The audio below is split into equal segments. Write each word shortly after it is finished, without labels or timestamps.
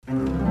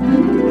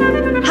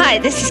Hi,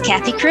 this is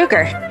Kathy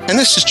Kruger. And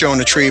this is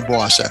Jonah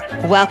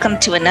Triebwasser. Welcome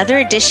to another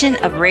edition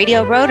of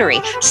Radio Rotary,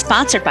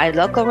 sponsored by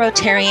local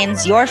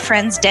Rotarians, your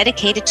friends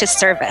dedicated to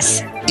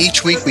service.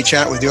 Each week we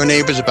chat with your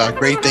neighbors about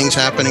great things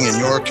happening in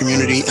your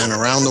community and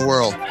around the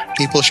world.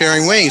 People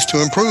sharing ways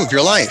to improve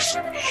your life.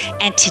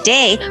 And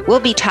today we'll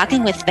be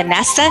talking with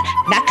Vanessa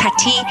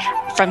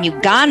Nakati from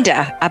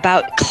Uganda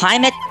about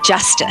climate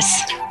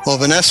justice. Well,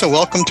 Vanessa,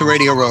 welcome to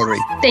Radio Rotary.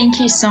 Thank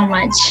you so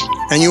much.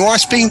 And you are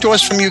speaking to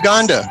us from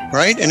Uganda,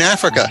 right? In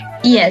Africa.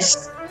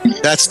 Yes.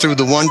 That's through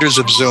the wonders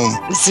of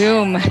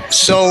Zoom.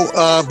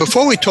 So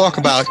before we talk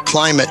about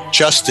climate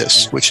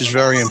justice, which is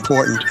very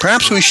important,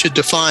 perhaps we should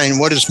define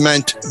what is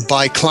meant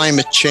by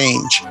climate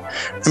change.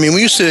 I mean,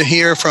 we used to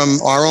hear from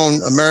our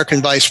own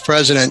American Vice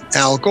President,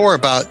 Al Gore,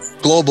 about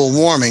global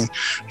warming,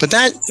 but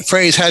that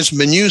phrase hasn't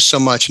been used so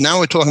much. Now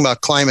we're talking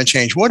about climate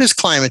change. What is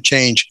climate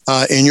change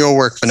in your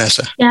work,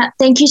 Vanessa? Yeah,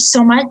 thank you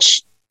so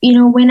much. You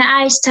know, when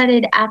I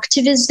started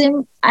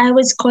activism, I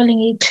was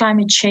calling it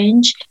climate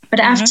change.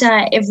 But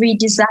after every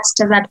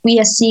disaster that we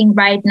are seeing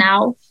right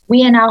now,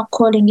 we are now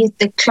calling it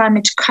the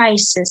climate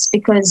crisis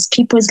because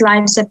people's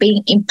lives are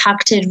being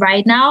impacted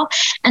right now.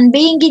 And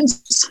being in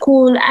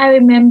school, I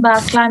remember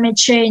climate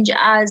change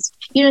as,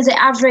 the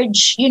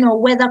average,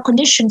 weather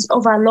conditions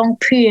over a long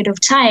period of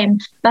time.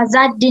 But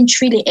that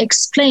didn't really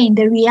explain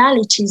the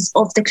realities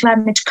of the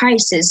climate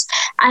crisis.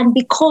 And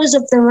because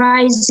of the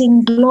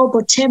rising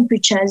global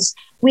temperatures,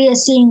 we are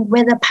seeing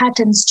weather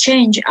patterns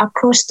change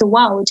across the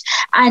world.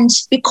 And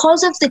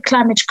because of the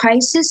climate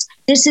crisis,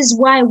 this is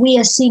why we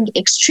are seeing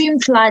extreme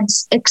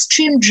floods,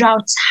 extreme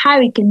droughts,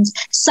 hurricanes,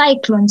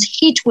 cyclones,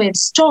 heat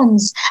waves,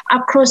 storms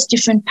across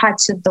different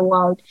parts of the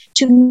world.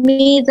 To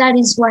me, that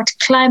is what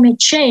climate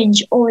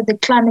change or the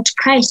climate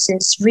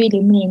crisis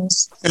really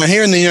means. Now,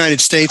 here in the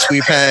United States,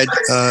 we've had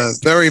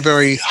very,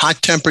 very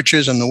hot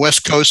temperatures on the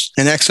West Coast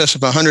in excess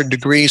of 100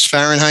 degrees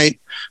Fahrenheit.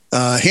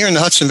 Here in the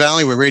Hudson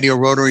Valley, where Radio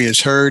Rotary is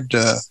heard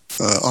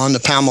on the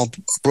PAML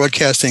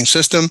broadcasting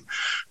system,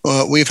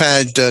 we've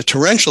had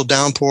torrential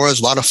downpours,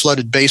 a lot of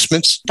flooded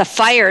basements. The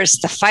fires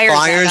on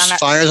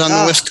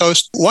the West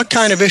Coast. What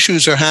kind of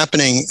issues are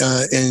happening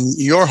in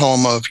your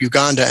home of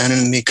Uganda and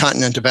in the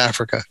continent of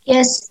Africa?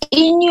 Yes,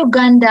 in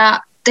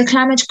Uganda, the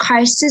climate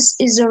crisis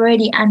is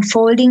already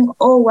unfolding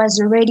or was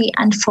already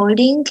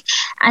unfolding.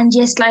 And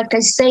just like I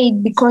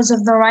said, because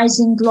of the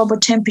rising global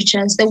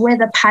temperatures, the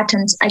weather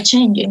patterns are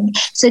changing.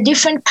 So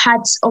different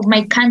parts of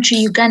my country,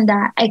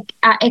 Uganda,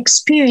 are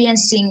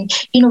experiencing,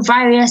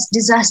 various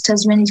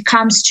disasters when it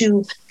comes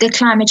to the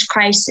climate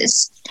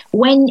crisis.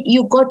 When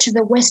you go to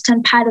the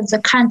western part of the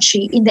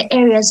country, in the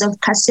areas of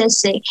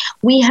Kasese,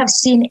 we have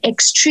seen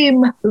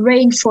extreme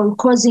rainfall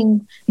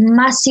causing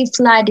massive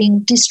flooding,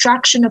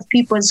 destruction of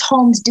people's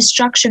homes,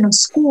 destruction of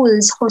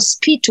schools,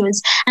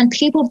 hospitals, and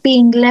people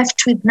being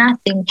left with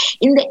nothing.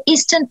 In the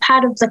eastern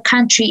part of the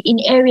country, in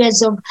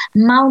areas of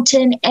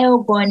Mountain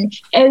Elgon,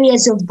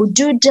 areas of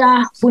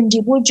Bududa,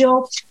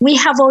 Bundibujo, we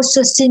have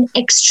also seen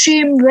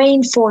extreme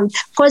rainfall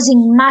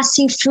causing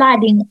massive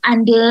flooding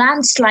and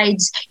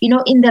landslides,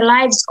 in the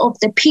lives of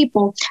the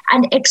people,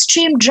 and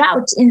extreme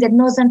droughts in the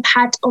northern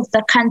part of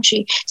the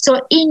country.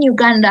 So in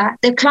Uganda,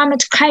 the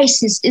climate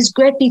crisis is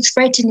greatly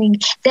threatening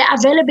the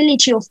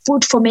availability of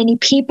food for many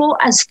people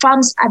as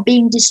farms are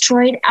being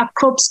destroyed, our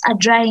crops are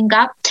drying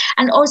up,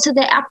 and also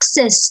the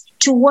access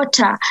to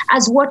water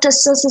as water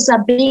sources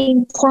are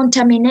being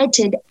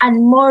contaminated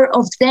and more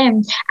of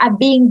them are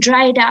being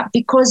dried up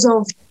because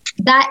of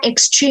that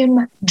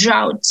extreme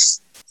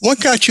droughts. What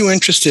got you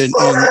interested in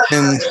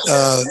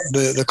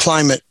the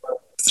climate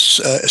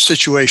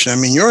situation? I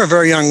mean, you're a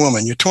very young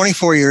woman. You're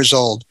 24 years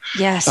old.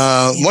 Yes.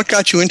 What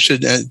got you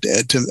interested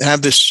to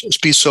have this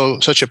be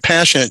such a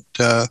passionate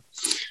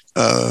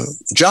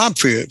job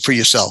for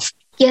yourself?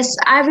 Yes,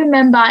 I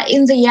remember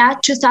in the year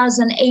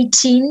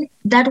 2018,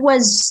 that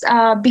was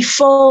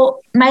before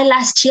my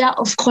last year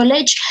of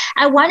college,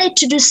 I wanted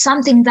to do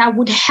something that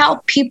would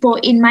help people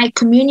in my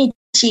community.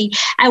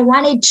 I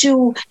wanted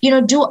to,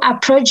 do a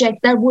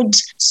project that would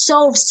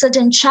solve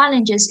certain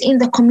challenges in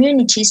the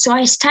community. So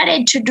I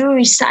started to do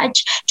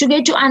research to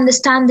get to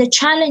understand the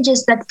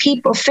challenges that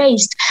people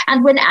faced.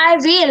 And when I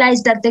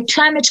realized that the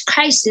climate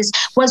crisis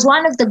was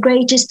one of the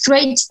greatest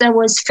threats that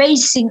was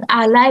facing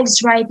our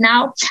lives right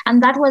now,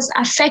 and that was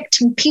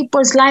affecting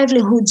people's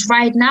livelihoods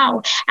right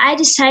now, I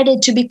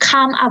decided to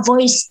become a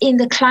voice in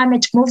the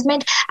climate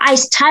movement. I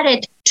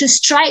started to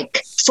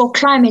strike for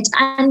climate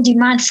and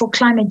demand for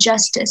climate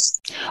justice.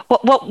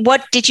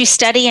 What did you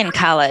study in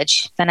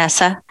college,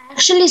 Vanessa? I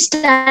actually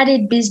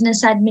studied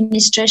business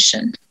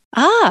administration.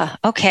 Ah,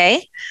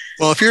 okay.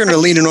 Well, if you're going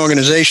to lead an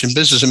organization,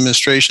 business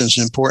administration is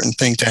an important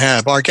thing to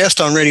have. Our guest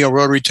on Radio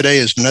Rotary today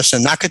is Vanessa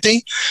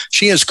Nakati.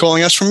 She is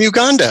calling us from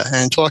Uganda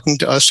and talking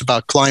to us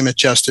about climate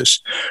justice.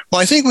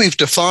 Well, I think we've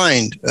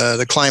defined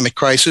the climate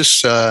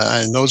crisis,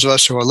 and those of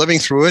us who are living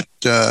through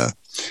it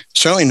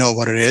certainly know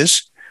what it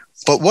is.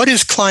 But what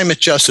is climate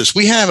justice?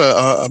 We have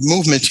a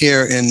movement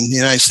here in the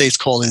United States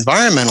called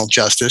environmental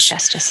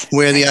justice.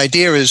 Where the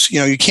idea is,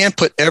 you can't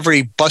put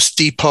every bus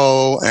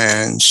depot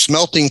and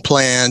smelting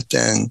plant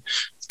and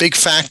big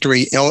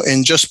factory,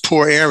 in just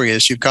poor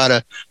areas. You've got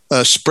to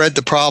spread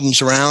the problems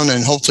around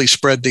and hopefully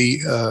spread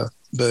the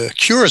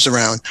cures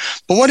around.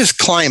 But what is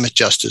climate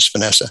justice,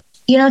 Vanessa?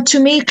 To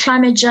me,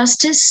 climate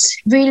justice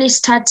really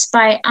starts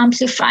by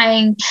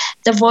amplifying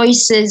the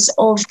voices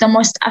of the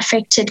most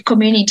affected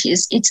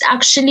communities. It's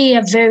actually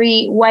a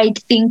very wide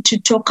thing to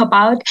talk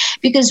about,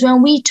 because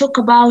when we talk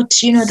about,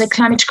 the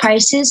climate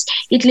crisis,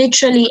 it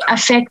literally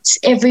affects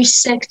every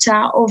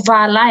sector of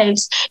our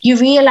lives. You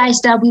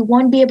realize that we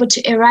won't be able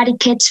to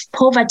eradicate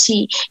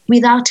poverty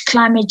without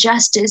climate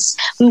justice.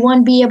 We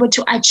won't be able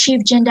to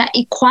achieve gender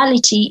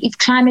equality if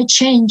climate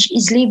change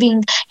is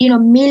leaving,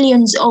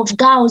 millions of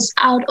girls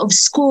out of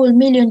school,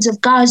 millions of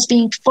girls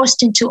being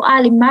forced into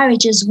early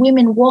marriages,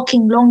 women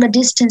walking longer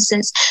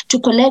distances to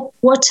collect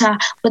water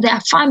for their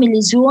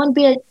families. We won't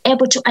be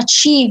able to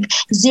achieve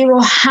zero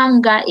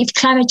hunger if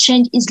climate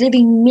change is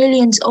leaving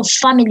millions of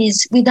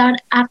families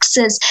without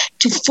access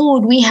to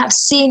food. We have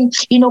seen,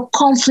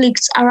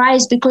 conflicts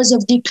arise because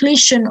of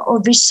depletion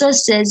of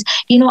resources.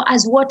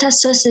 As water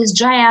sources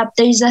dry up,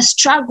 there is a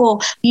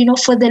struggle,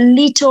 for the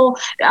little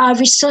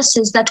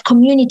resources that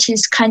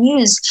communities can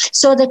use.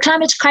 So the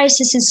climate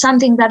crisis is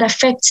something that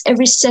affects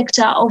every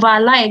sector of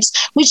our lives,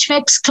 which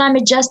makes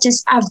climate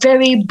justice a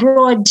very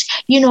broad,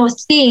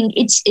 thing.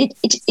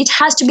 It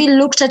has to be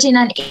looked at in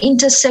an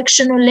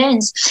intersectional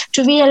lens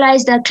to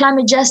realize that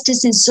climate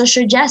justice is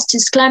social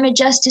justice, climate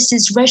justice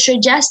is racial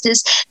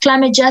justice,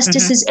 climate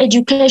justice is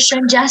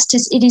education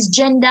justice, it is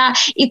gender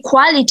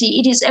equality,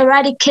 it is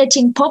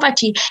eradicating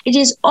poverty, it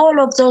is all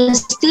of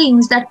those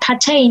things that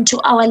pertain to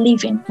our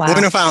living. Wow. We're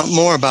going to find out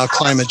more about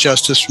climate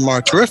justice from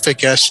our terrific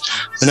guest,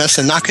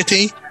 Vanessa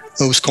Nakati,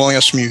 who's calling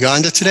us from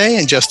Uganda today,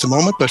 in just a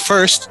moment. But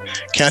first,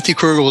 Kathy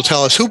Kruger will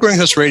tell us who brings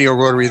us Radio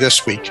Rotary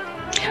this week.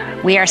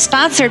 We are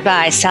sponsored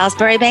by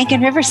Salisbury Bank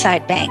and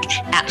Riverside Bank,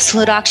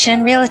 Absolute Auction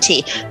and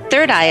Realty,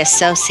 Third Eye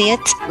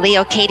Associates,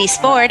 Leo Katie's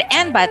Ford,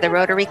 and by the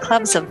Rotary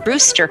Clubs of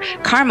Brewster,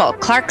 Carmel,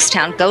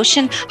 Clarkstown,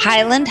 Goshen,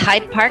 Highland,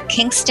 Hyde Park,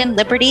 Kingston,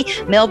 Liberty,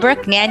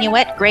 Millbrook,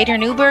 Nanuet, Greater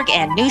Newburgh,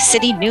 and New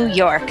City, New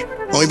York.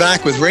 We'll be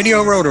back with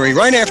Radio Rotary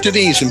right after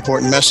these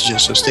important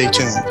messages, so stay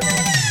tuned.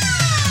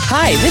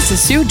 Hi, this is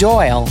Sue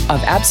Doyle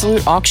of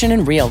Absolute Auction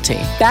and Realty.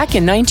 Back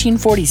in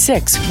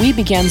 1946, we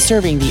began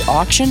serving the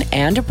auction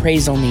and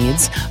appraisal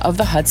needs of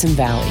the Hudson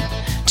Valley.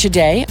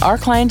 Today, our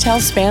clientele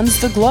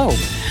spans the globe,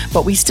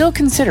 but we still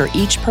consider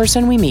each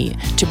person we meet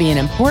to be an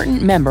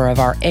important member of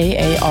our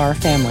AAR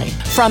family.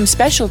 From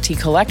specialty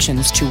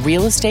collections to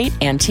real estate,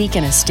 antique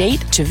and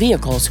estate to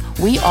vehicles,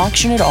 we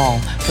auction it all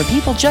for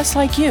people just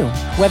like you.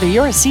 Whether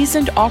you're a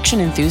seasoned auction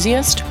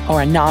enthusiast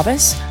or a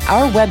novice,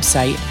 our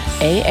website,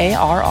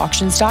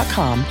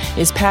 AARauctions.com,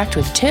 is packed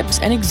with tips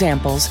and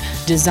examples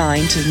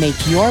designed to make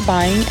your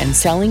buying and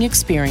selling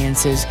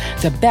experiences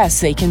the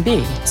best they can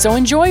be. So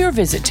enjoy your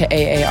visit to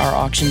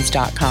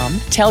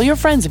AARauctions.com, tell your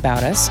friends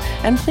about us,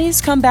 and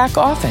please come back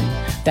often.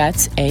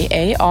 That's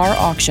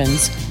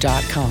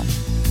AARauctions.com.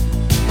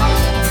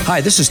 Hi,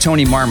 this is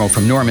Tony Marmo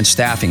from Norman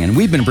Staffing, and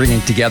we've been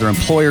bringing together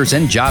employers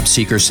and job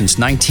seekers since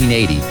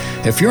 1980.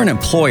 If you're an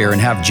employer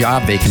and have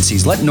job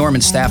vacancies, let Norman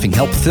Staffing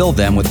help fill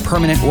them with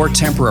permanent or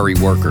temporary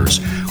workers.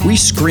 We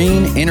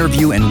screen,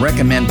 interview, and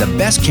recommend the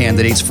best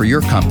candidates for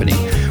your company.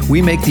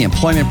 We make the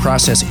employment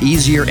process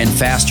easier and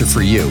faster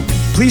for you.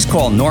 Please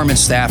call Norman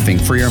Staffing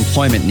for your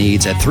employment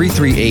needs at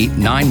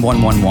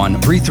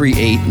 338-9111,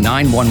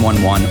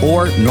 338-9111,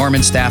 or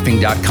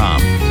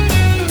normanstaffing.com.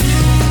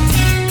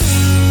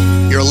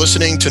 You're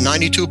listening to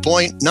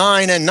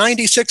 92.9 and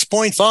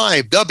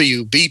 96.5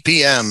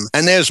 WBPM.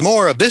 And there's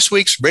more of this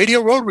week's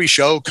Radio Rotary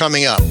Show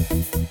coming up.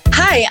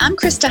 Hi, I'm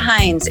Krista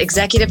Hines,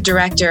 Executive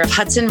Director of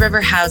Hudson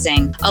River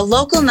Housing, a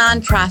local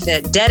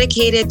nonprofit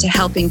dedicated to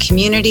helping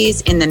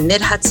communities in the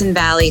Mid-Hudson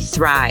Valley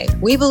thrive.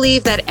 We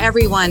believe that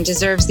everyone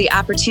deserves the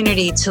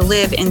opportunity to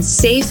live in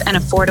safe and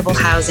affordable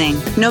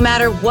housing. No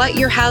matter what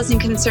your housing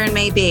concern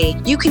may be,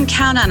 you can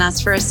count on us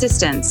for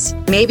assistance.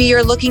 Maybe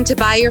you're looking to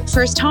buy your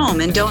first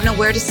home and don't know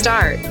where to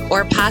start,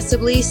 or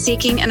possibly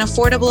seeking an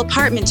affordable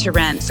apartment to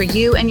rent for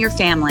you and your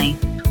family.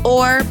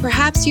 Or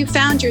perhaps you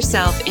found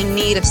yourself in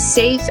need of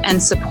safe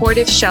and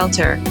supportive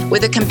shelter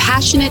with a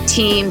compassionate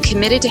team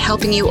committed to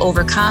helping you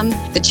overcome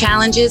the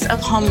challenges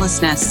of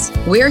homelessness.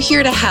 We're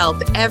here to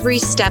help every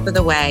step of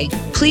the way.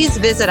 Please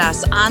visit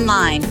us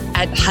online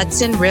at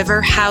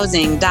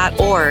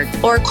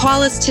hudsonriverhousing.org or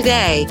call us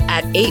today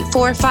at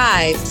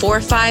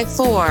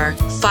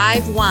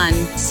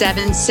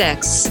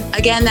 845-454-5176.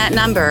 Again, that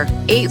number,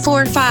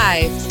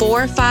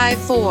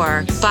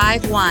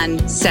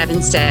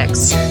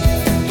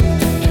 845-454-5176.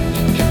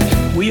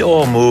 We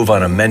all move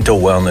on a mental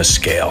wellness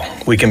scale.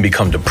 We can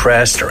become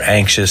depressed or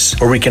anxious,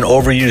 or we can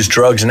overuse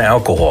drugs and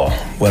alcohol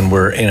when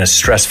we're in a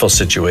stressful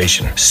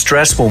situation.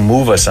 Stress will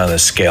move us on the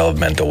scale of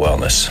mental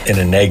wellness in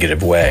a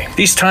negative way.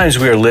 These times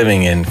we are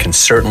living in can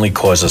certainly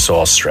cause us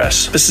all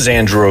stress. This is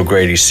Andrew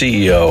O'Grady,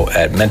 CEO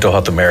at Mental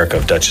Health America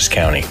of Dutchess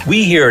County.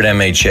 We here at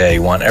MHA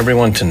want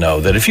everyone to know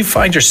that if you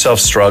find yourself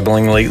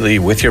struggling lately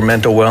with your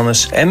mental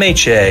wellness,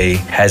 MHA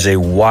has a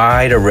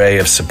wide array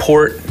of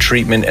support,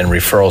 treatment, and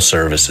referral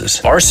services.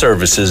 Our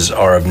services services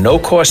are of no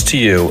cost to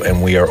you,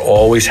 and we are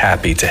always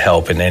happy to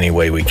help in any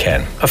way we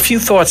can. A few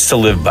thoughts to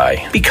live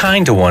by. Be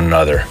kind to one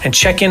another and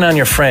check in on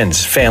your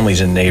friends,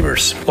 families, and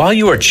neighbors. While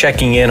you are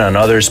checking in on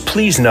others,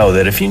 please know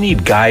that if you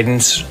need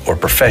guidance or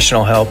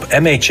professional help,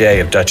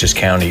 MHA of Dutchess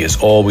County is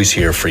always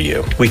here for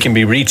you. We can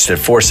be reached at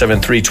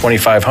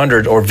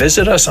 473-2500 or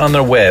visit us on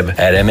their web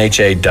at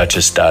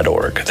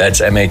mhadutchess.org.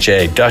 That's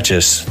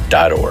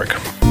mhadutchess.org.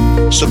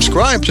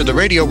 Subscribe to the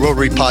Radio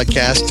Rotary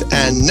Podcast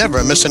and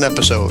never miss an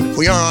episode.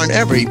 We are on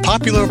every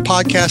popular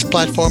podcast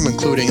platform,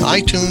 including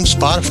iTunes,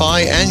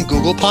 Spotify, and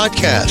Google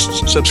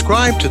Podcasts.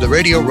 Subscribe to the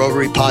Radio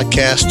Rotary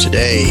Podcast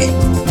today.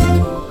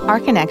 Our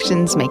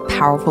connections make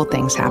powerful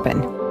things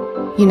happen,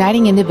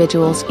 uniting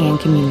individuals and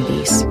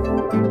communities.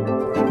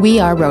 We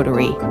are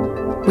Rotary.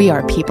 We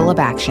are people of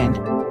action.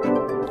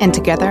 And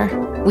together,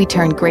 we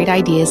turn great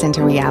ideas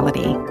into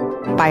reality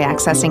by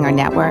accessing our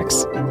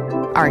networks,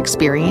 our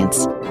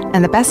experience,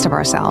 and the best of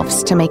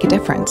ourselves to make a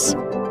difference.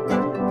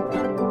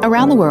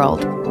 Around the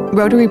world,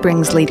 Rotary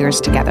brings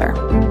leaders together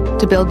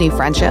to build new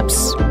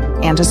friendships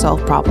and to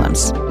solve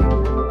problems.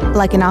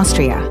 Like in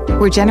Austria,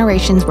 where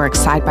generations work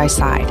side by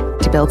side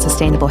to build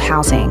sustainable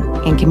housing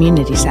and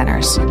community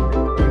centers.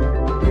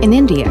 In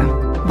India,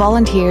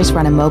 volunteers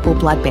run a mobile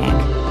blood bank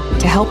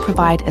to help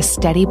provide a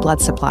steady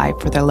blood supply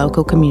for their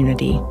local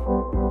community.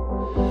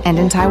 And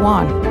in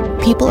Taiwan,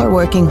 people are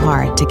working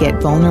hard to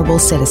get vulnerable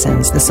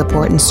citizens the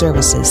support and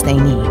services they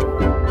need.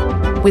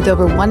 With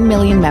over 1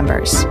 million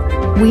members,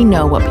 we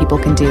know what people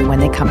can do when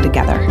they come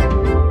together.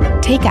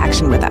 Take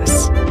action with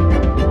us.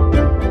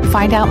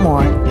 Find out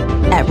more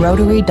at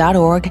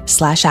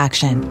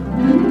rotary.org/action.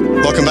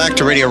 Welcome back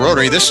to Radio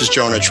Rotary. This is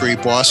Jonah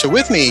Trebois. So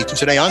with me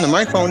today on the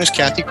microphone is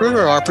Kathy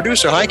Kruger, our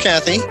producer. Hi,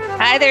 Kathy.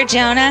 Hi there,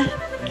 Jonah.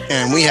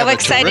 And we have so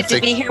excited to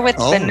be here with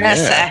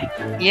Vanessa.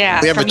 Yeah,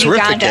 we have a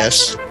terrific Uganda.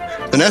 guest.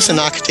 Vanessa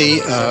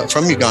Nakati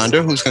from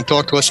Uganda, who's going to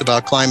talk to us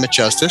about climate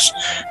justice.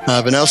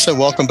 Vanessa,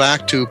 welcome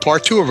back to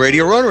part 2 of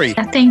Radio Rotary.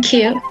 Thank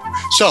you.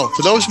 So,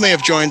 for those who may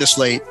have joined us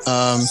late,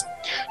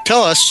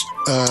 tell us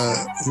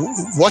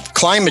what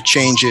climate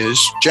change is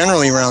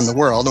generally around the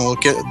world, and we'll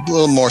get a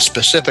little more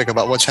specific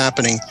about what's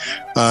happening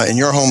in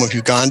your home of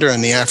Uganda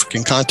and the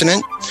African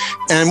continent.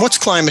 And what's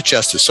climate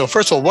justice? So,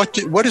 first of all,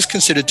 what is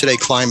considered today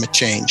climate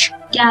change?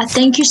 Yeah,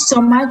 thank you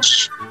so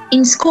much.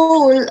 In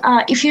school,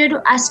 if you were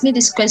to ask me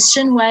this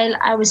question while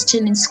I was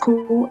still in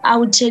school, I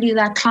would tell you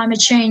that climate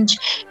change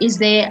is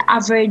the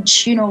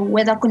average,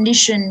 weather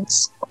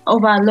conditions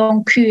over a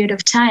long period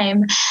of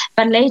time.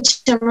 But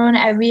later on,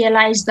 I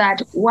realized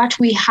that what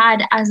we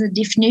had as a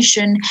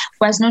definition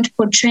was not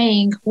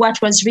portraying what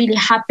was really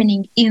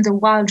happening in the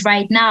world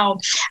right now.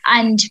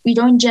 And we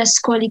don't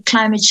just call it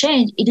climate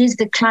change, it is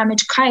the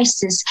climate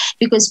crisis,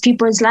 because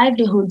people's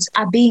livelihoods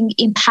are being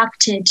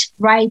impacted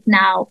right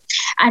now.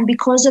 And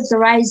because of the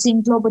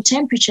rising global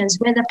temperatures,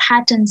 weather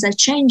patterns are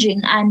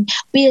changing, and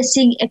we are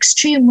seeing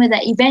extreme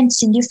weather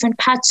events in different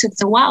parts of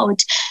the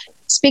world.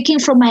 Speaking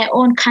from my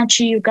own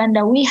country,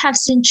 Uganda, we have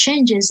seen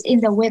changes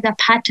in the weather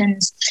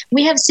patterns.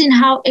 We have seen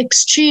how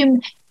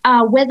extreme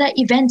weather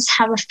events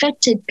have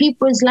affected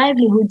people's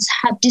livelihoods,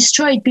 have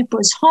destroyed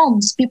people's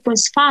homes,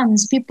 people's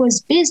farms, people's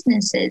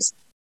businesses.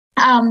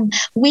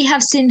 We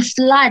have seen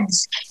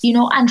floods,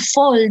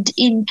 unfold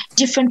in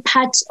different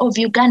parts of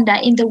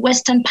Uganda, in the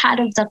western part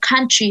of the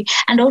country,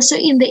 and also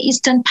in the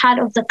eastern part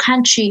of the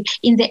country,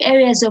 in the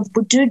areas of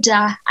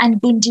Bududa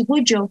and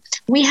Bundibujo.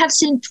 We have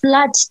seen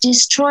floods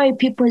destroy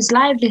people's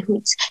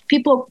livelihoods.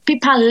 People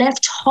are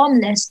left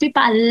homeless.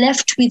 People are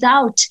left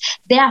without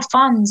their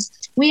farms.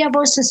 We have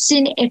also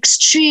seen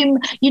extreme,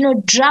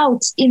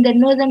 droughts in the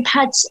northern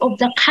parts of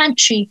the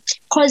country,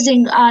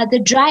 causing the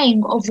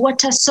drying of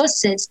water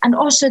sources and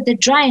also the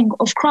drying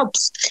of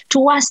crops.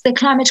 To us, the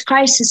climate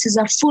crisis is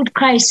a food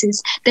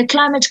crisis. The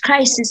climate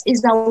crisis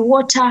is a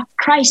water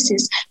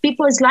crisis.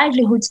 People's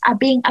livelihoods are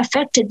being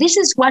affected. This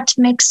is what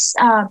makes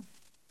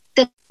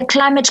the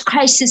climate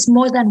crisis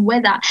more than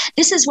weather.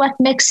 This is what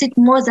makes it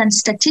more than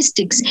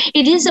statistics.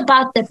 It is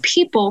about the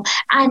people.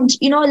 And,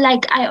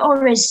 like I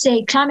always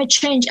say, climate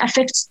change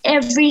affects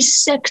every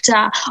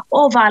sector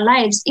of our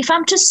lives. If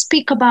I'm to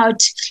speak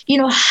about,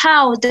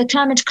 how the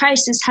climate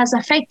crisis has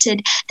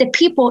affected the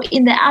people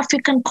in the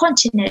African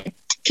continent,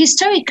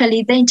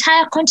 historically, the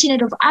entire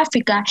continent of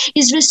Africa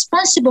is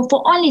responsible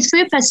for only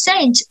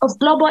 3% of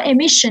global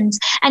emissions,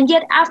 and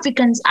yet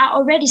Africans are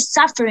already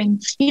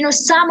suffering,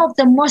 some of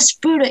the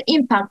most brutal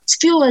impacts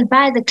fueled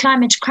by the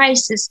climate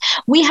crisis.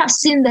 We have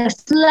seen the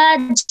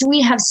floods, we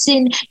have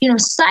seen,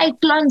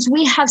 cyclones,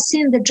 we have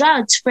seen the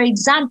droughts, for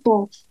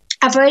example.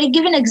 I've already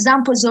given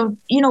examples of,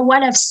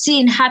 what I've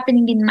seen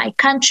happening in my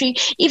country.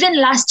 Even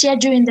last year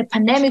during the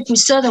pandemic, we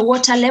saw the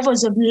water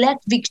levels of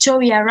Lake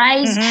Victoria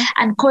rise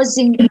and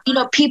causing,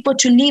 people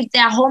to leave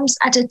their homes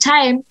at a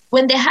time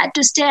when they had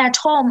to stay at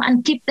home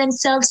and keep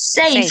themselves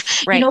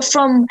safe, right.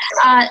 From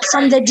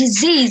the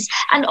disease.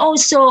 And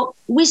also,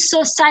 we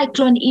saw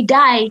Cyclone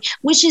Idai,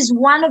 which is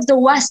one of the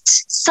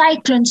worst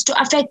cyclones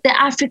to affect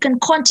the African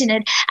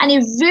continent, and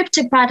it ripped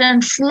apart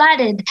and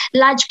flooded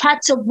large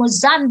parts of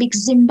Mozambique,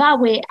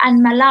 Zimbabwe,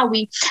 and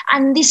Malawi.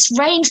 And this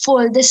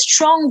rainfall, the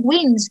strong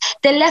winds,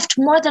 they left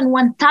more than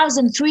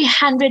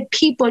 1,300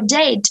 people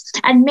dead,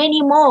 and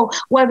many more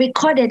were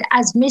recorded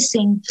as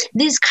missing.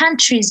 These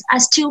countries are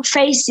still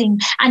facing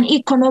an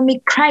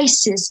economic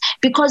crisis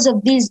because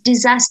of these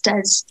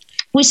disasters.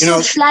 We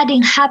saw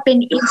flooding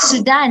happen in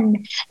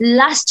Sudan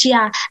last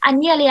year, and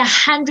nearly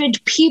 100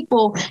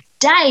 people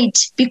died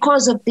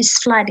because of this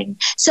flooding.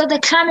 So the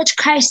climate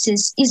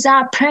crisis is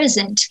our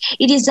present,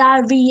 it is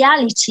our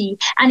reality,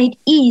 and it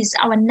is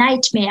our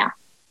nightmare.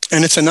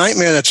 And it's a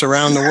nightmare that's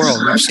around the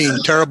world. We've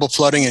seen terrible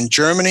flooding in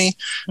Germany.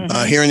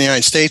 Here in the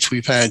United States,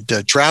 we've had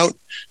drought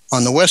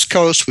on the West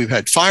Coast. We've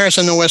had fires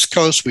on the West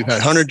Coast. We've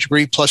had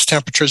 100-degree plus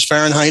temperatures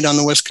Fahrenheit on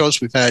the West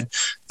Coast. We've had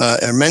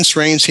immense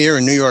rains here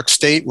in New York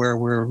State, where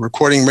we're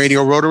recording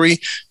Radio Rotary,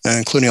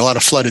 including a lot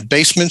of flooded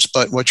basements.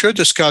 But what you're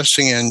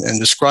discussing and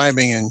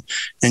describing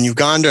in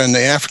Uganda and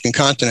the African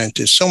continent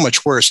is so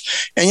much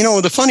worse. And,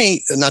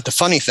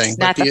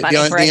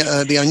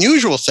 the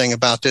unusual thing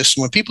about this,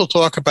 when people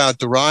talk about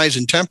the rise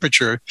in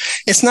temperature,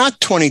 it's not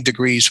 20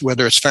 degrees,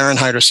 whether it's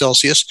Fahrenheit or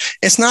Celsius.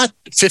 It's not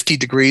 50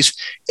 degrees.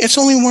 It's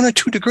only 1 or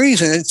 2 degrees.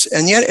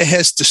 And yet it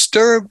has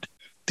disturbed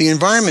the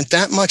environment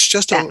that much.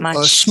 Just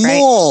a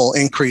small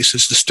increase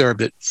has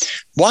disturbed it.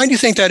 Why do you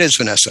think that is,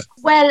 Vanessa?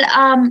 Well,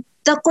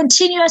 the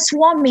continuous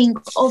warming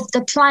of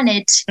the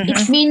planet,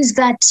 it means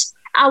that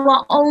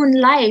our own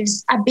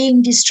lives are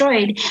being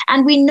destroyed.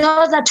 And we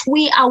know that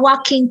we are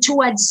working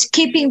towards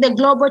keeping the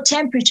global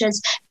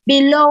temperatures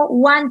below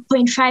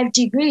 1.5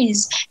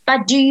 degrees.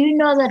 But do you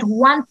know that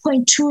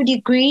 1.2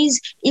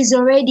 degrees is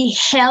already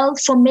hell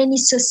for many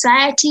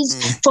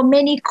societies, for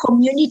many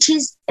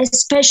communities,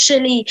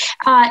 especially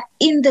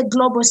in the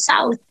global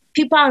south?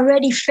 People are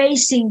already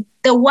facing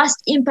the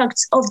worst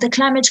impacts of the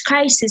climate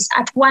crisis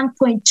at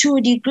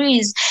 1.2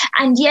 degrees.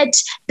 And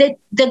yet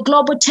the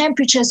global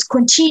temperatures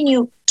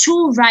continue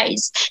to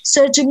rise.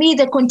 So to me,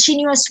 the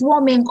continuous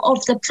warming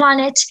of the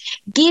planet,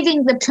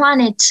 giving the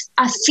planet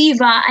a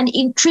fever and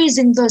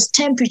increasing those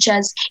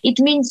temperatures, it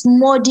means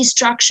more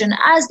destruction.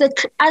 As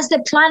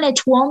the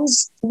planet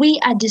warms, we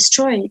are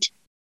destroyed.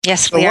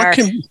 Yes, we are.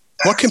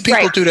 What can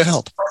people do to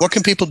help? What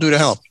can people do to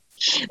help?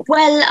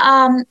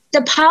 Well,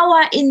 the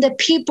power in the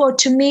people,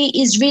 to me,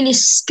 is really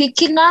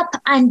speaking up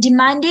and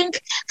demanding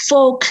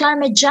for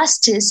climate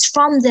justice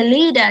from the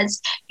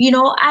leaders.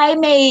 I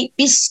may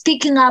be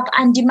speaking up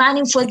and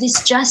demanding for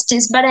this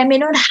justice, but I may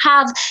not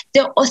have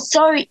the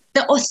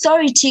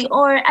authority,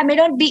 or I may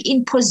not be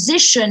in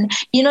position,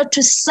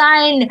 to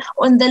sign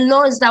on the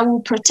laws that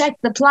will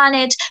protect the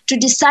planet, to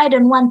decide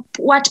on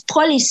what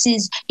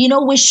policies,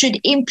 we should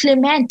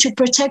implement to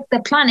protect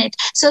the planet.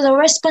 So the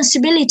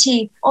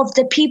responsibility of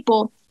the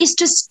people is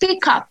to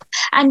speak up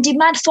and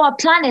demand for a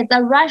planet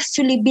that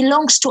rightfully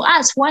belongs to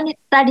us, one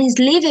that is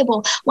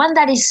livable, one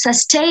that is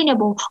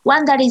sustainable,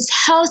 one that is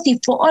healthy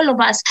for all of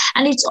us.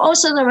 And it's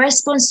also the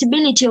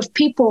responsibility of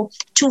people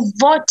to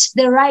vote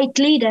the right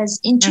leaders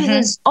into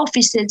these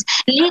offices,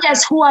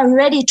 leaders who are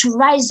ready to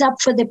rise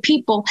up for the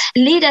people,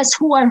 leaders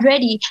who are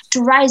ready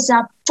to rise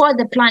up for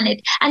the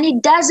planet. And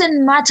it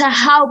doesn't matter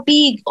how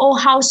big or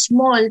how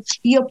small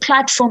your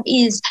platform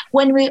is.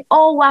 When we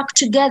all work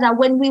together,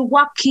 when we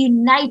work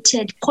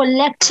united,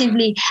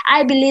 collectively,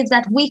 I believe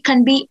that we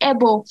can be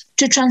able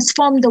to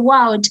transform the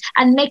world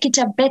and make it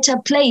a better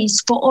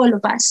place for all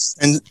of us.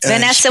 And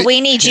Vanessa, we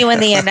need you in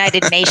the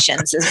United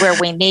Nations is where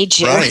we need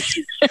you. Right.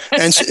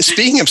 And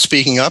speaking of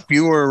speaking up,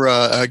 you were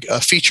a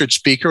featured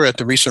speaker at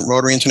the recent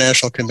Rotary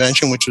International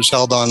Convention, which was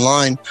held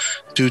online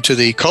due to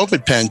the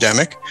COVID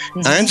pandemic.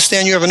 I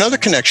understand you have another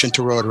connection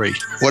to Rotary.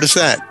 What is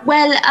that?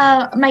 Well,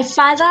 my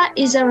father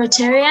is a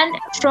Rotarian.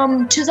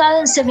 From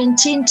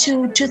 2017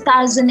 to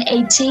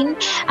 2018,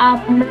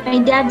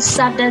 my dad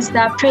served as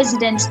the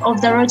president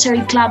of the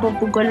Rotary Club of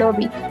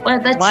Bugolobi.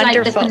 Well, that's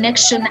Wonderful. Like the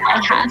connection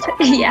I have.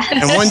 Yeah.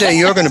 And one day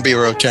you're going to be a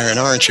Rotarian,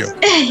 aren't you?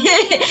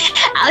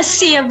 I'll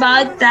see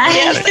about that.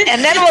 Yes.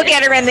 And then we'll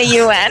get her in the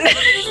UN.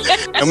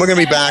 And we're going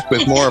to be back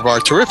with more of our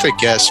terrific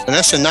guests,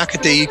 Vanessa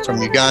Nakate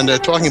from Uganda,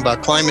 talking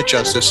about climate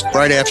justice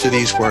right after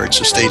these words,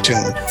 so stay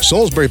tuned.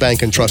 Salisbury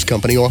Bank and Trust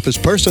Company offers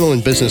personal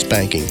and business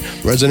banking,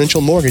 residential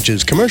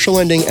mortgages, commercial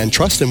lending, and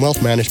trust and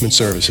wealth management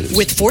services.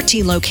 With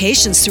 14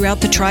 locations throughout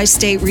the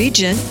tri-state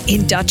region,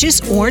 in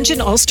Dutchess, Orange,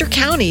 and Ulster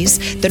counties,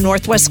 the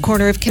northwest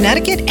corner of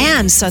Connecticut,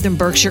 and southern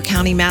Berkshire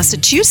County,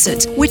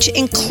 Massachusetts, which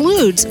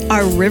includes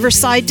our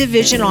Riverside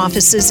Division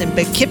offices in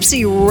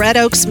Poughkeepsie, Red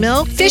Oaks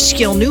Mill,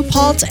 Fishkill, New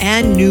Paltz,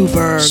 and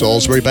Newburgh.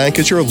 Salisbury Bank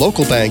is your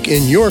local bank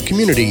in your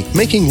community,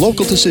 making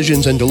local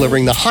decisions and delivering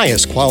delivering the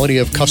highest quality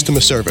of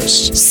customer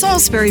service.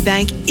 Salisbury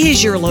Bank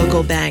is your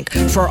local bank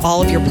for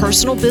all of your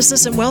personal,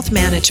 business, and wealth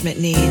management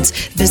needs.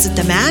 Visit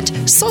them at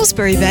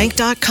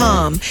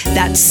salisburybank.com.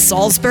 That's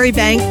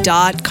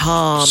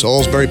salisburybank.com.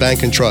 Salisbury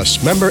Bank and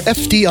Trust, member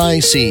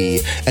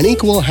FDIC, an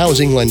equal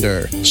housing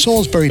lender.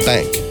 Salisbury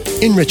Bank,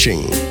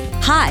 enriching.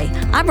 Hi,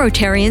 I'm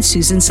Rotarian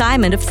Susan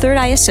Simon of Third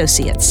Eye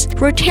Associates.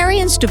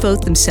 Rotarians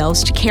devote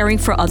themselves to caring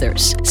for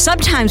others.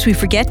 Sometimes we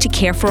forget to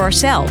care for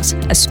ourselves,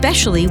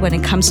 especially when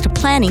it comes to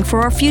planning for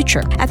our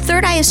future. At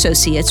Third Eye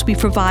Associates, we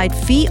provide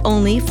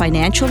fee-only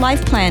financial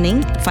life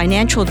planning,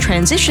 financial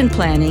transition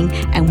planning,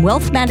 and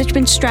wealth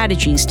management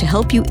strategies to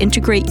help you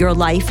integrate your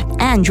life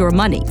and your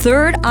money.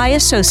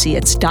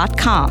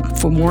 ThirdEyeAssociates.com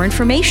for more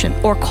information,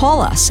 or call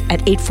us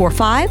at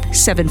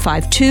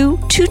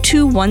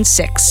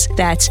 845-752-2216.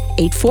 That's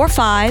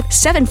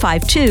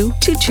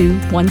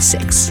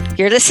 845-752-2216.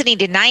 You're listening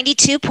to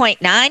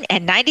 92.9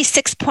 and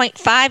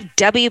 96.5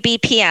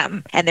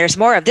 WBPM. And there's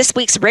more of this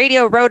week's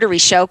Radio Rotary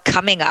Show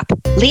coming up.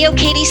 Leo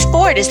Katie's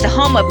Ford is the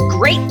home of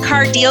great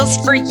car deals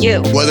for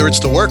you. Whether it's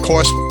the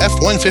workhorse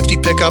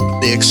F-150 pickup,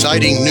 the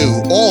exciting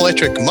new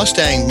all-electric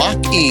Mustang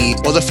Mach-E,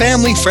 or the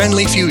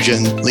family-friendly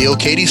Fusion, Leo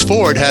Katie's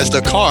Ford has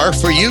the car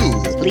for you.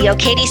 Leo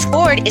Katie's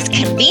Ford is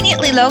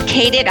conveniently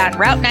located on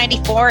Route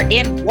 94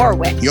 in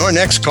Warwick. Your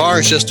next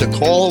car is just a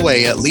call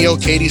away at Leo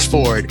Katie's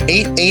Ford,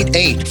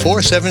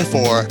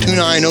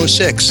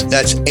 888-474-2906.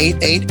 That's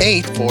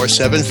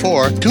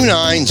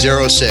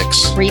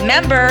 888-474-2906.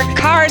 Remember,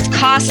 cars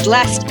cost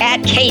less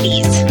at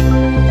Katie's.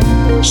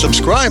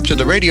 Subscribe to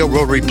the Radio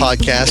Rotary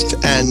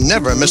Podcast and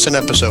never miss an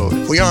episode.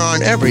 We are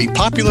on every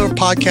popular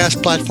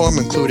podcast platform,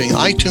 including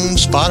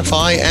iTunes,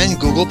 Spotify, and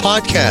Google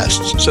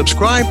Podcasts.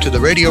 Subscribe to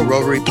the Radio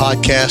Rotary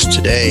Podcast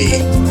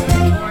today.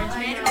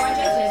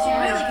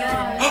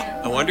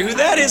 I wonder who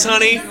that is,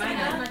 honey.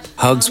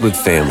 Hugs with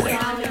family.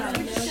 Grandma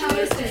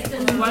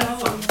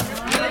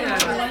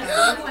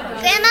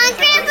and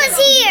Grandpa's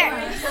here.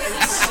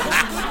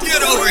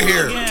 Get over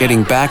here.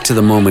 Getting back to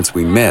the moments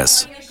we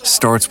miss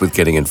starts with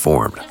getting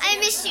informed. I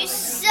miss you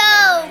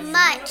so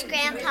much,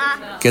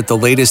 Grandpa. Get the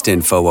latest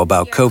info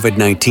about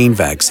COVID-19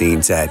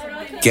 vaccines at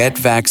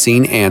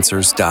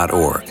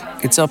getvaccineanswers.org.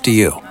 It's up to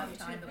you.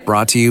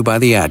 Brought to you by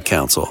the Ad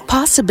Council.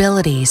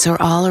 Possibilities are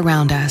all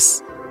around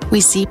us. We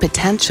see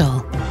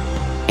potential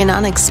in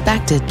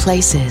unexpected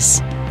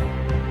places.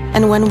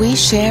 And when we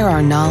share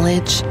our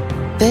knowledge,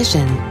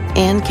 vision,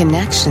 and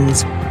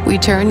connections, we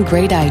turn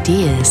great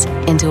ideas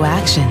into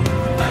action.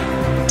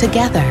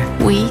 Together,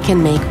 we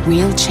can make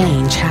real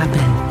change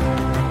happen.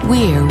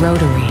 We're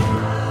Rotary.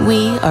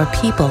 We are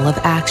people of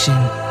action.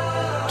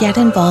 Get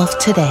involved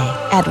today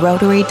at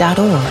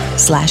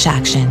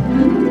rotary.org/action.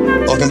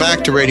 Welcome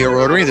back to Radio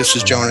Rotary. This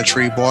is Jonah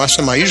Tree-Boss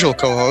and my usual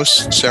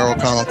co-host, Sarah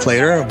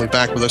O'Connell-Clater. Will be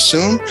back with us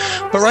soon.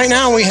 But right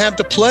now we have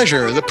the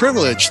pleasure, the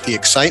privilege, the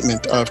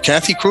excitement of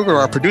Kathy Kruger,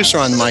 our producer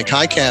on the mic.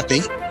 Hi,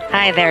 Kathy.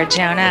 Hi there,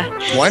 Jonah.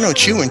 Why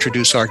don't you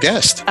introduce our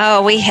guest?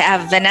 Oh, we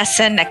have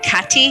Vanessa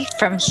Nakati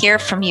from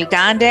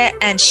Uganda,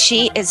 and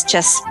she is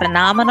just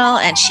phenomenal.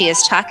 And she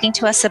is talking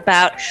to us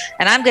about,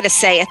 and I'm going to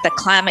say it, the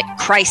climate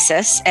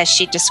crisis, as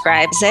she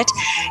describes it.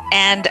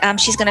 And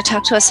she's going to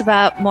talk to us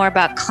more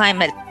about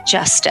climate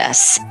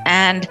justice.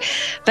 And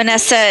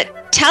Vanessa,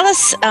 tell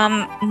us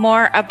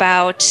more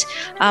about,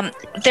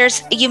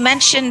 you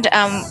mentioned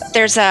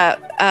there's a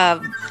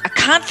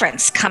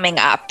conference coming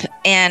up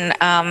and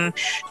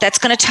that's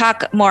going to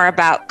talk more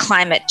about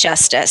climate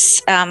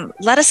justice.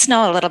 Let us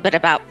know a little bit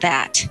about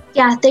that.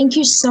 Yeah, thank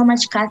you so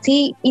much,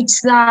 Kathy.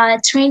 It's the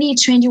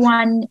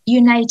 2021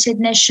 United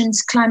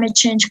Nations Climate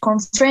Change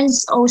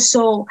Conference,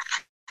 also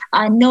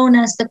known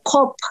as the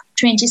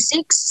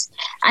COP26,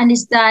 and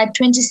it's the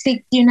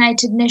 26th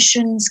United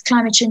Nations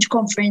Climate Change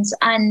Conference.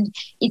 And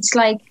it's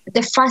like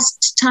the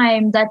first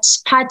time that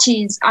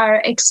parties are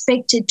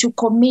expected to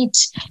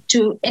commit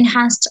to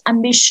enhanced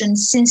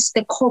ambitions since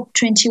the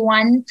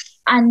COP21.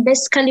 And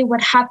basically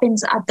what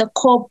happens at the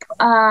COP,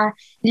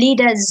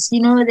 leaders,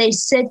 they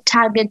set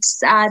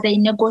targets, they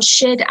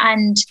negotiate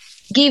and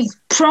give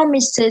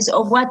promises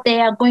of what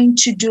they are going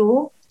to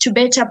do to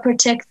better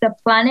protect the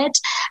planet.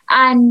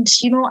 And,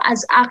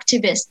 as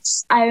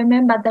activists, I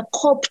remember the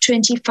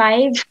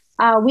COP25,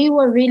 we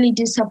were really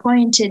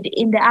disappointed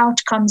in the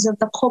outcomes of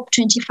the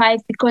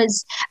COP25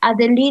 because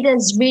the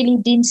leaders really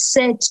didn't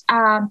set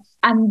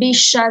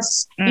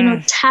ambitious,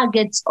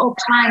 targets or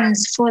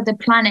plans for the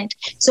planet.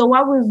 So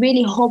what we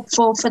really hope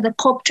for the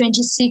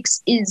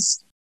COP26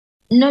 is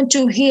not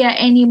to hear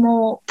any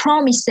more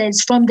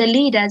promises from the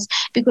leaders,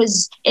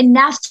 because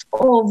enough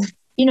of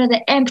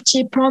the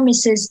empty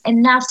promises,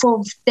 enough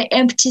of the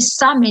empty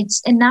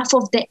summits, enough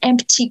of the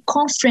empty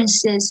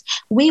conferences.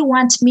 We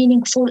want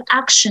meaningful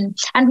action.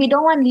 And we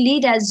don't want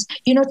leaders,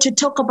 to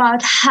talk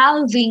about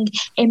halving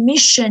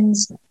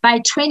emissions by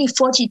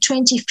 2040,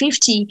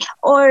 2050,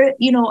 or,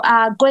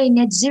 going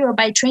net zero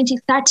by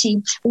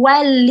 2030,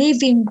 while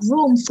leaving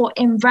room for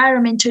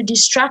environmental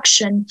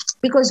destruction.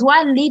 Because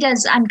what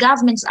leaders and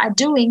governments are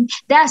doing,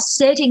 they're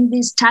setting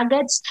these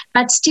targets,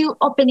 but still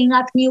opening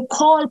up new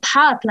coal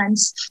power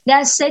plants. They're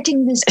are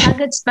setting these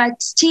targets,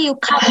 but still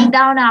cutting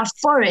down our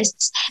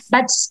forests,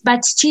 but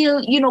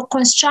still,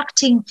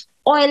 constructing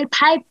oil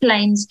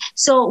pipelines.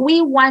 So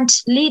we want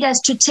leaders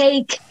to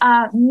take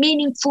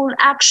meaningful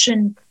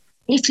action.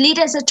 If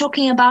leaders are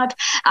talking about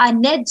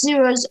net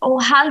zeros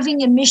or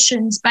halving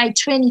emissions by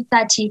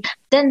 2030,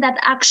 then that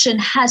action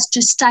has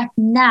to start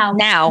now,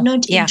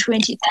 not in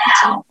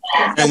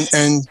 2030.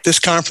 And this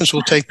conference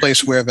will take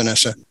place where,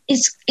 Vanessa?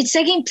 It's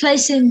taking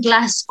place in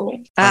Glasgow.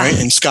 All right,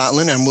 in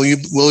Scotland. And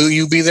will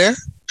you be there?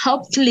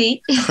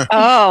 Hopefully.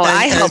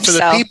 I hope for so.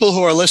 The people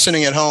who are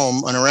listening at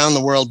home and around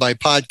the world by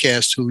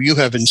podcast, who you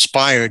have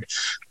inspired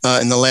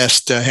in the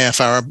last half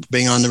hour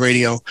being on the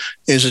radio,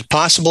 is it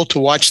possible to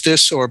watch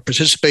this or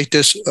participate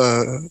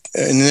in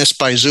this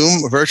by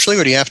Zoom or virtually,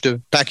 or do you have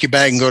to pack your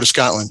bag and go to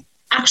Scotland?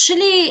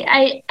 Actually,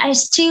 I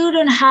still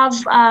don't have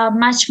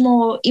much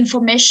more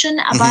information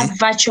about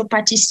virtual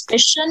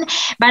participation,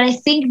 but I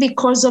think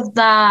because of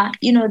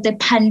the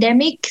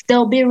pandemic,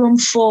 there'll be room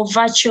for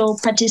virtual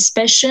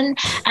participation,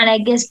 and I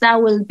guess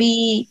that will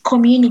be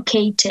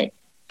communicated.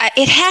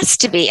 It has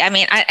to be. I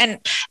mean, and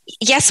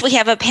yes, we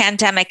have a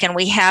pandemic and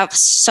we have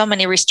so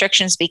many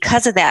restrictions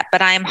because of that,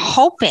 but I'm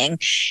hoping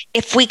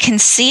if we can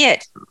see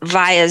it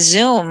via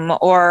Zoom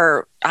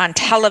or on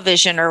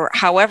television or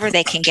however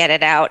they can get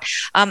it out,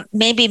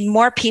 maybe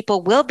more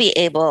people will be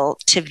able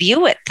to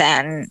view it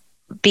then.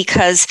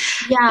 Because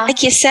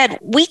like you said,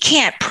 we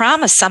can't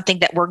promise something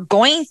that we're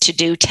going to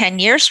do 10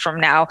 years from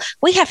now.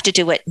 We have to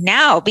do it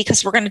now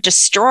because we're going to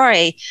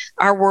destroy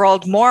our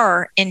world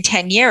more in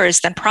 10 years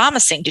than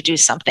promising to do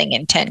something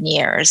in 10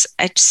 years.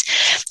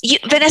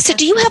 Vanessa,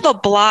 do you have a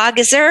blog?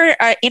 Is there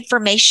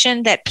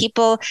information that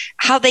people,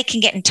 how they can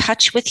get in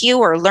touch with you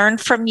or learn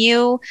from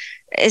you?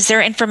 Is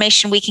there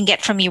information we can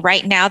get from you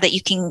right now that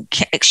you can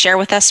share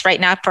with us right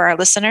now for our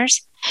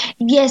listeners?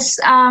 Yes.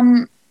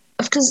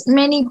 Of course,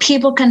 many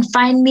people can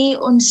find me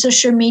on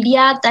social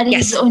media. That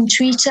is on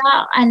Twitter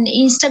and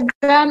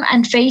Instagram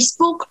and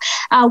Facebook.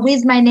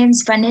 With my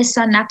name's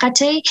Vanessa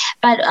Nakate.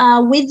 But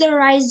with the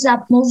Rise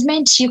Up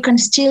movement, you can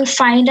still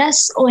find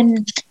us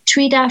on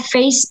Twitter,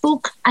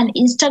 Facebook, and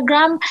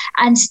Instagram.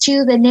 And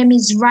still the name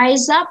is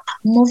Rise Up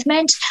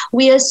Movement.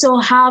 We also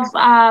have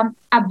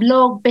a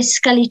blog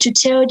basically to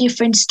tell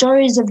different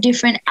stories of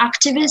different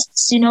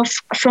activists,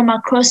 from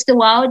across the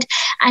world.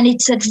 And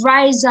it's at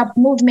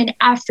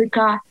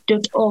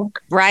riseupmovementafrica.org.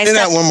 Say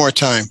that one more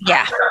time.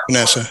 Yeah.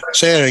 Vanessa,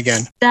 say it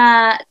again.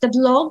 The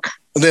blog.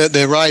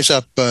 The Rise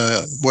Up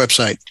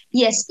website.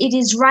 Yes, it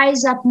is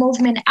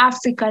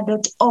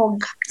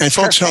riseupmovementafrica.org. And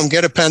folks at home,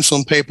 get a pencil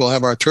and paper. We'll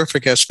have our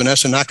terrific guest,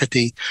 Vanessa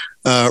Nakate,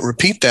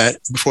 repeat that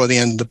before the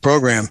end of the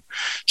program.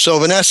 So,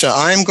 Vanessa,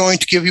 I'm going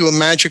to give you a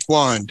magic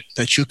wand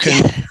that you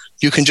can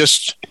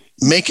just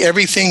make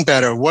everything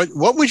better. What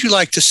would you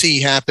like to see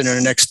happen in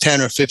the next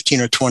 10 or 15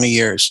 or 20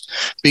 years?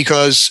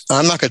 Because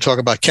I'm not going to talk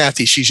about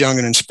Kathy. She's young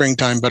and in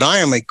springtime, but I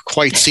am a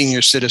quite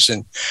senior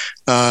citizen.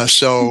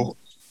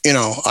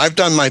 I've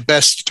done my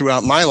best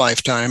throughout my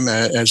lifetime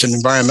as an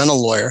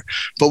environmental lawyer,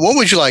 but what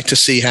would you like to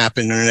see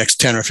happen in the next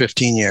 10 or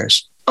 15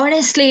 years?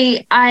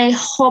 Honestly, I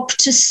hope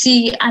to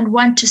see and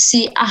want to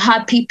see a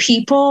happy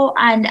people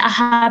and a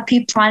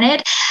happy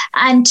planet.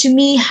 And to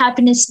me,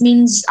 happiness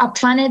means a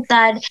planet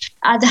that,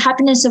 the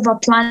happiness of a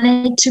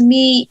planet, to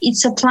me,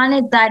 it's a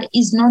planet that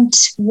is not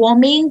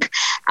warming,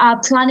 a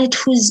planet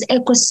whose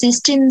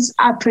ecosystems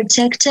are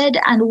protected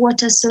and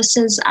water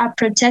sources are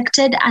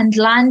protected and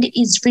land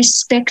is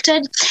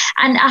respected.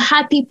 And a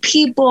happy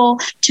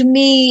people, to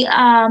me,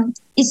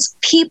 it's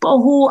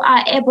people who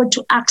are able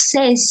to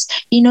access,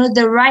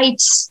 the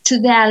rights to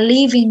their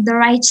living, the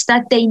rights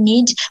that they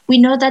need. We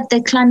know that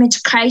the climate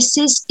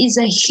crisis is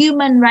a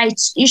human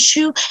rights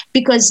issue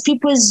because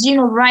people's,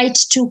 right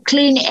to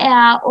clean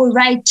air or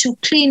right to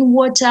clean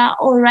water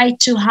or right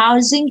to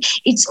housing,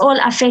 it's all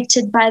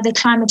affected by the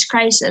climate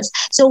crisis.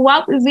 So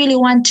what we really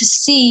want to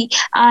see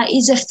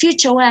is a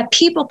future where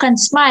people can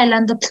smile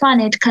and the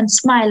planet can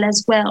smile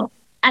as well.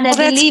 And I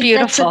believe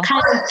that's a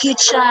kind of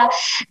future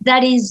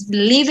that is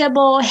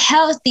livable,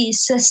 healthy,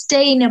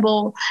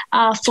 sustainable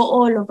for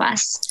all of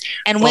us.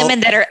 And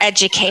women that are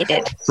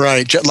educated.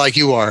 Right, like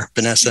you are,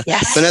 Vanessa.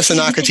 Yes. Vanessa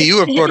Nakate, you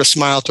have brought a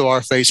smile to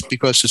our face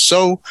because it's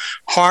so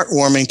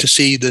heartwarming to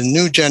see the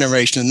new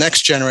generation, the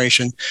next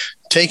generation,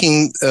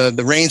 taking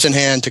the reins in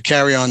hand to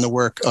carry on the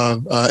work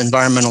of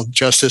environmental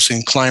justice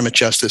and climate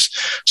justice.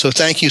 So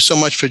thank you so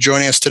much for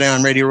joining us today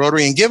on Radio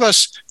Rotary, and give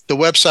us the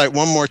website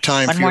one more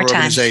time for your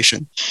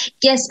organization.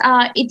 Yes,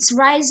 it's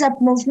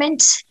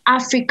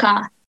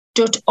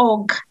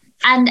riseupmovementafrica.org.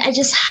 And I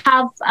just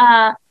have,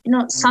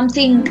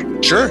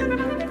 something short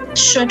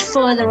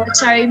for the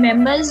Rotary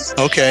members.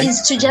 Okay.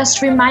 Is to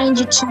just remind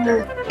you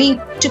to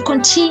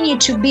continue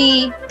to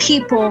be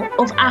people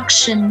of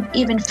action,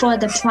 even for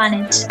the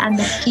planet and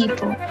the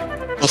people.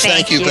 Well,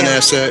 thank you,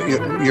 Vanessa.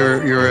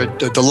 You're a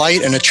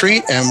delight and a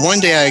treat. And one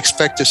day I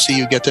expect to see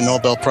you get the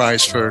Nobel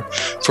Prize for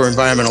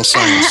environmental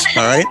science.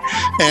 All right.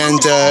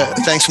 And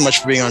thanks so much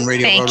for being on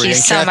Radio Rotary. Thank you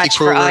so much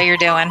for all you're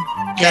doing.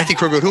 Kathy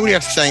Kruger, who do we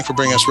have to thank for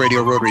bringing us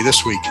Radio Rotary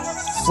this week?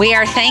 We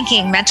are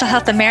thanking Mental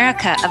Health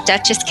America of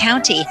Dutchess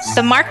County,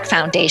 the Mark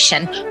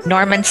Foundation,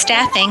 Norman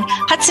Staffing,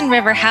 Hudson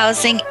River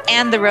Housing,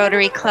 and the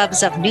Rotary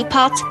Clubs of New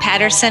Paltz,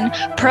 Patterson,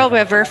 Pearl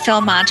River,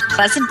 Philmont,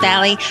 Pleasant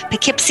Valley,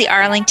 Poughkeepsie,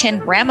 Arlington,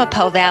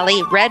 Ramapo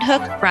Valley, Red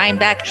Hook,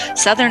 Rhinebeck,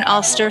 Southern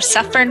Ulster,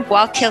 Suffern,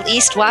 Wallkill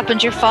East,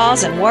 Wappinger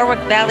Falls, and Warwick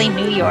Valley,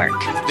 New York.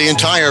 The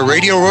entire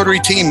Radio Rotary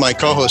team, my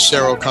co-host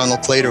Sarah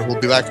O'Connell-Clater, who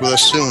will be back with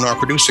us soon, our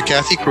producer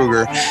Kathy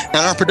Kruger, and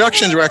our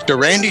production director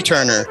Randy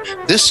Turner.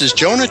 This is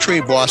Jonah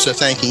Triebwasser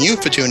thanking you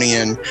for tuning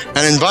in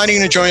and inviting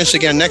you to join us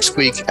again next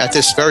week at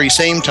this very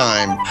same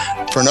time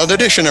for another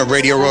edition of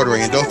Radio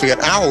Rotary. And don't forget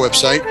our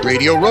website,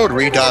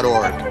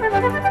 radiorotary.org.